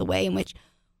think about the way in which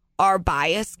our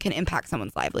bias can impact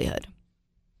someone's livelihood.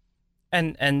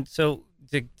 And so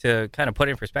to kind of put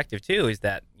it in perspective too, is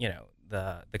that,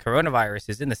 the coronavirus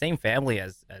is in the same family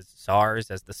as SARS,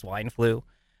 as the swine flu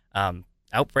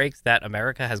outbreaks that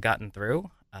America has gotten through.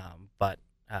 But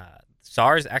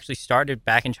SARS actually started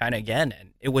back in China again, and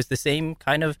it was the same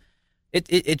kind of,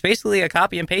 it's basically a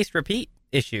copy and paste repeat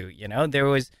issue. There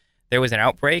was an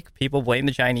outbreak, people blamed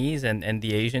the Chinese and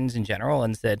the Asians in general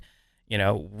and said,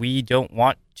 we don't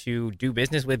want to do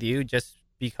business with you just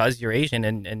because you're Asian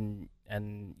and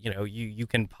you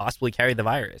can possibly carry the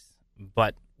virus.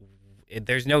 But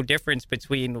there's no difference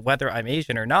between whether I'm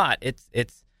Asian or not. It's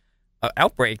an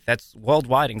outbreak that's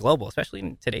worldwide and global, especially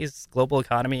in today's global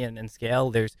economy and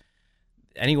scale.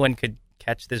 Anyone could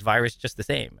catch this virus just the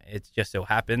same. It's just so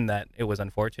happened that it was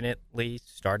unfortunately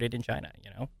started in China,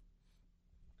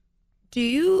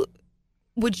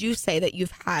 Would you say that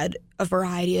you've had a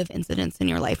variety of incidents in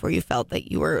your life where you felt that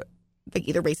you were like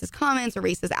either racist comments or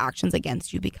racist actions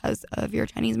against you because of your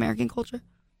Chinese American culture?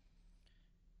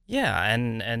 Yeah,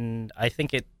 and I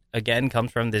think it again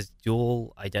comes from this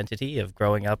dual identity of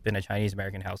growing up in a Chinese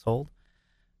American household.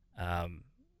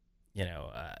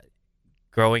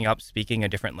 Growing up speaking a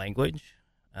different language,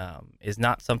 is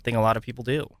not something a lot of people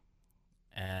do.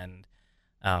 And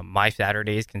my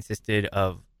Saturdays consisted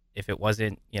of, if it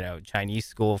wasn't, Chinese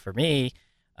school for me,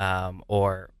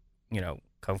 or,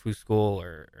 Kung Fu school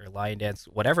or lion dance,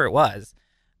 whatever it was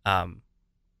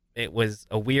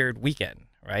a weird weekend,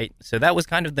 right? So that was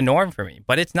kind of the norm for me,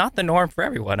 but it's not the norm for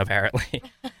everyone, apparently.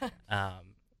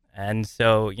 And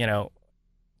so,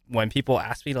 when people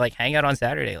ask me to like hang out on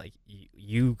Saturday, like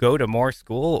you go to more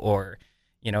school, or,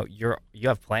 you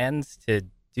have plans to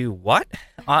do what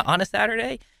on a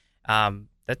Saturday?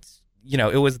 That's,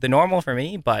 it was the normal for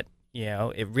me, but,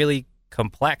 it really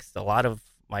complexed a lot of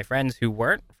my friends who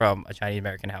weren't from a Chinese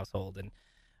American household. And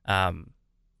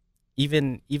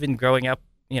even growing up,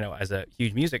 as a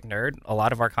huge music nerd, a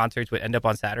lot of our concerts would end up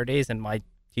on Saturdays, and my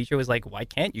teacher was like, "Why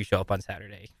can't you show up on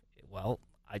Saturday?" Well,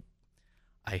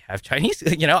 I have Chinese,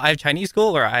 I have Chinese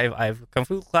school, or I have Kung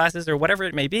Fu classes, or whatever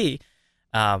it may be.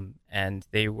 And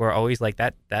they were always like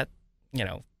that,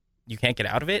 you can't get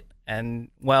out of it.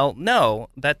 And well, no,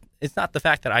 that it's not the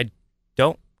fact that I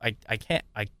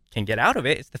can get out of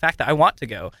it. It's the fact that I want to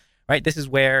go, right? This is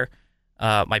where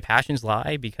my passions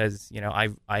lie, because, I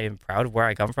am proud of where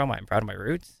I come from. I'm proud of my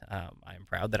roots. I'm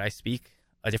proud that I speak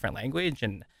a different language,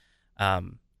 and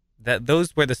that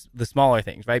those were the smaller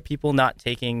things, right? People not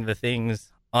taking the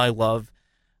things I love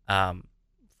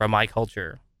from my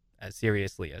culture as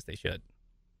seriously as they should.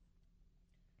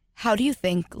 How do you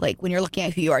think, like, when you're looking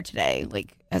at who you are today,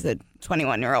 like as a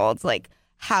 21-year-old, like,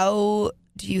 how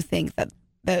do you think that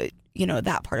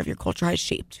that part of your culture has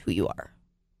shaped who you are?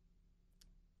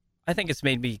 I think it's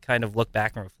made me kind of look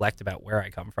back and reflect about where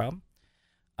I come from.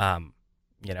 My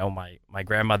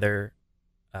grandmother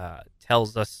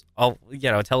tells us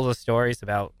stories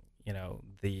about,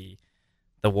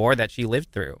 the war that she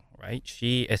lived through, right?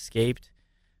 She escaped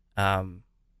the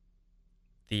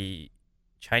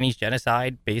Chinese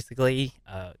genocide, basically,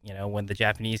 when the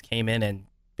Japanese came in and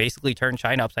basically turned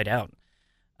China upside down.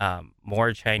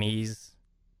 More Chinese,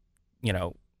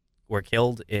 were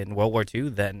killed in World War II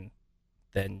than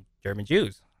German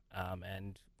Jews.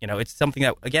 And, it's something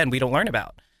that, again, we don't learn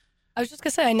about. I was just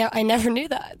going to say, I never knew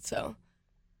that, so.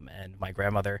 And my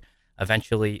grandmother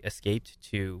eventually escaped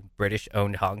to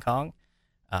British-owned Hong Kong,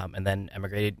 and then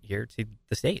emigrated here to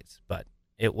the States. But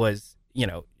it was,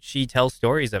 she tells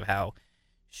stories of how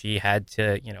she had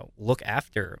to, look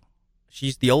after.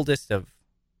 She's the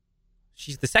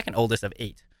second oldest of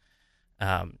 8.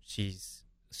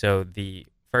 So the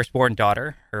firstborn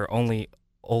daughter, her only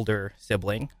older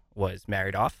sibling, was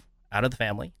married off out of the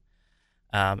family.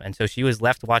 And so she was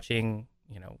left watching,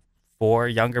 4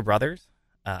 younger brothers,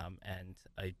 and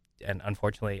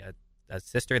unfortunately a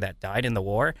sister that died in the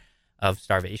war of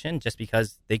starvation, just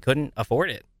because they couldn't afford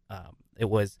it. It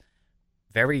was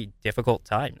very difficult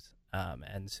times.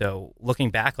 And so looking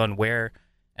back on where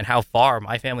and how far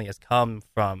my family has come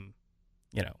from,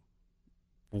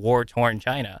 war-torn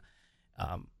China,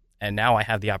 and now I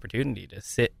have the opportunity to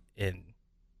sit in,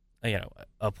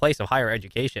 a place of higher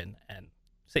education and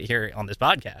sit here on this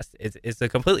podcast, is a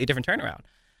completely different turnaround.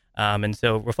 And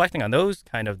so reflecting on those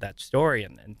kind of that story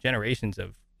and generations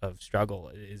of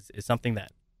struggle is something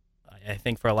that I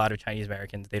think for a lot of Chinese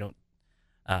Americans, they don't,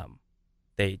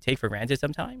 they take for granted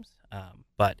sometimes,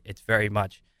 but it's very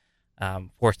much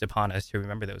forced upon us to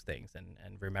remember those things and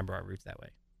remember our roots that way.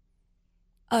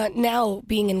 Now,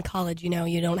 being in college,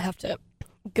 you don't have to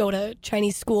go to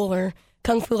Chinese school or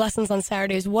Kung Fu lessons on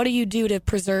Saturdays. What do you do to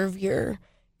preserve your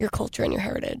culture and your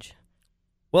heritage?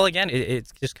 Well, again,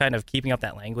 it's just kind of keeping up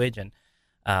that language, and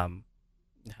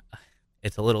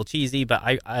it's a little cheesy, but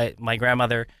my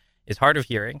grandmother is hard of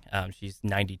hearing. She's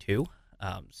 92,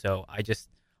 so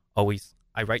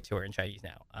I write to her in Chinese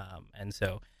now, and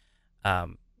so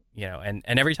and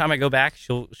every time I go back,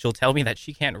 she'll tell me that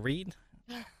she can't read,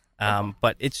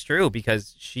 but it's true,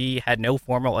 because she had no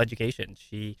formal education.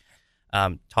 She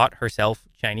taught herself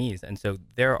Chinese, and so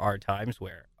there are times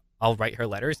where I'll write her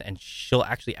letters, and she'll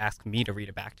actually ask me to read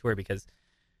it back to her, because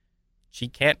she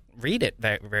can't read it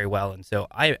very, very well. And so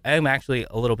I am actually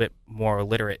a little bit more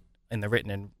literate in the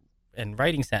written and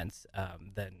writing sense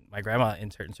than my grandma in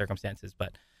certain circumstances.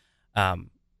 But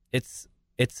it's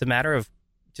a matter of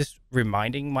just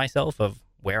reminding myself of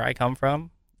where I come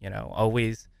from,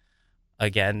 always,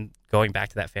 again, going back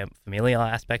to that familial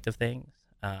aspect of things.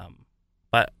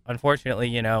 But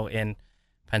unfortunately, in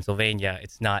Pennsylvania,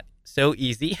 it's not so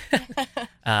easy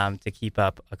to keep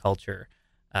up a culture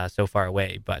so far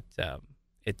away. But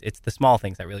it's the small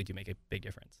things that really do make a big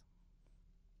difference.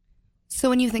 So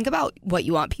when you think about what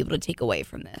you want people to take away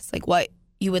from this, what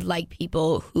you would like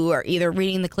people who are either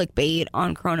reading the clickbait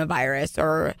on coronavirus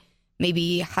or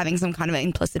maybe having some kind of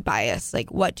implicit bias.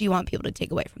 Like, what do you want people to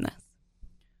take away from this?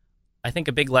 I think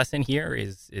a big lesson here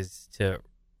is to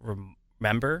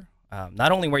remember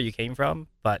not only where you came from,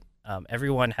 but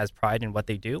everyone has pride in what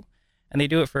they do, and they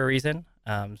do it for a reason.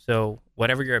 So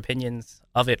whatever your opinions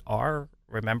of it are,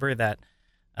 remember that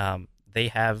they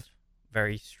have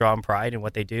very strong pride in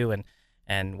what they do,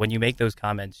 and when you make those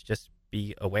comments, just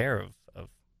be aware of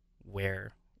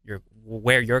where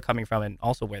you're coming from, and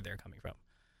also where they're coming from.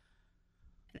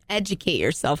 Educate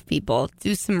yourself, people.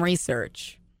 Do some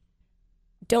research.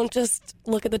 Don't just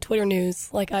look at the Twitter news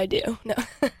like I do. No.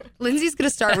 Lindsay's going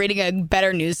to start reading a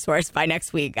better news source by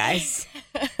next week, guys.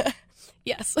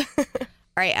 Yes. All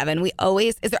right, Evan,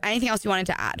 is there anything else you wanted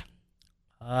to add?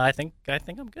 I think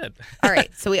I'm good. All right,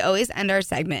 so we always end our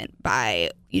segment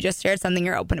by, you just shared something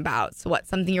you're open about. So what's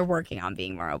something you're working on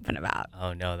being more open about?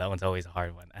 Oh, no, that one's always a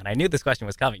hard one. And I knew this question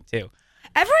was coming, too.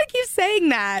 Everyone keeps saying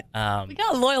that. We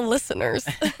got loyal listeners.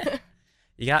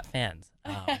 You got fans.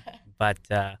 But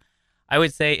I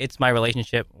would say it's my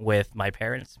relationship with my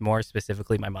parents, more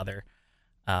specifically my mother.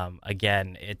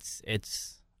 Again,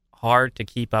 it's hard to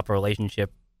keep up a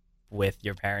relationship with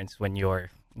your parents when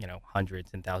you're,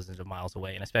 hundreds and thousands of miles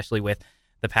away. And especially with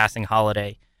the passing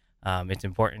holiday, it's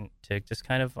important to just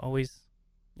kind of always,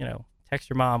 text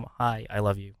your mom, hi, I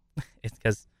love you. It's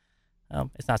because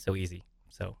it's not so easy.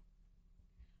 So.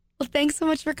 Well, thanks so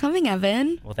much for coming,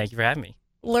 Evan. Well, thank you for having me.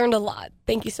 Learned a lot.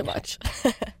 Thank you so much.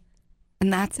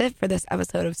 And that's it for this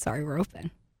episode of Sorry We're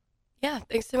Open. Yeah,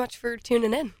 thanks so much for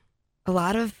tuning in. A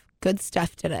lot of good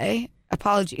stuff today.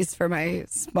 Apologies for my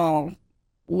small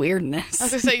weirdness. I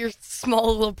was going to say your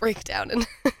small little breakdown.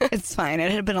 It's fine.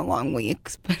 It had been a long week,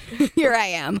 but here I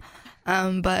am.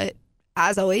 But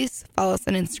as always, follow us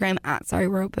on Instagram at Sorry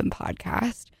We're Open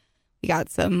Podcast. We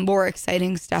got some more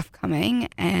exciting stuff coming,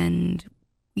 and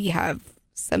we have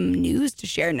some news to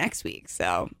share next week.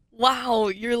 So, wow,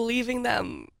 you're leaving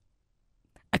them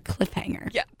a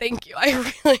cliffhanger. Yeah, thank you. I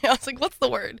was like, what's the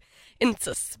word? In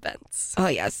suspense. Oh,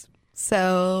 yes.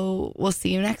 So we'll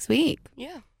see you next week.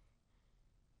 Yeah.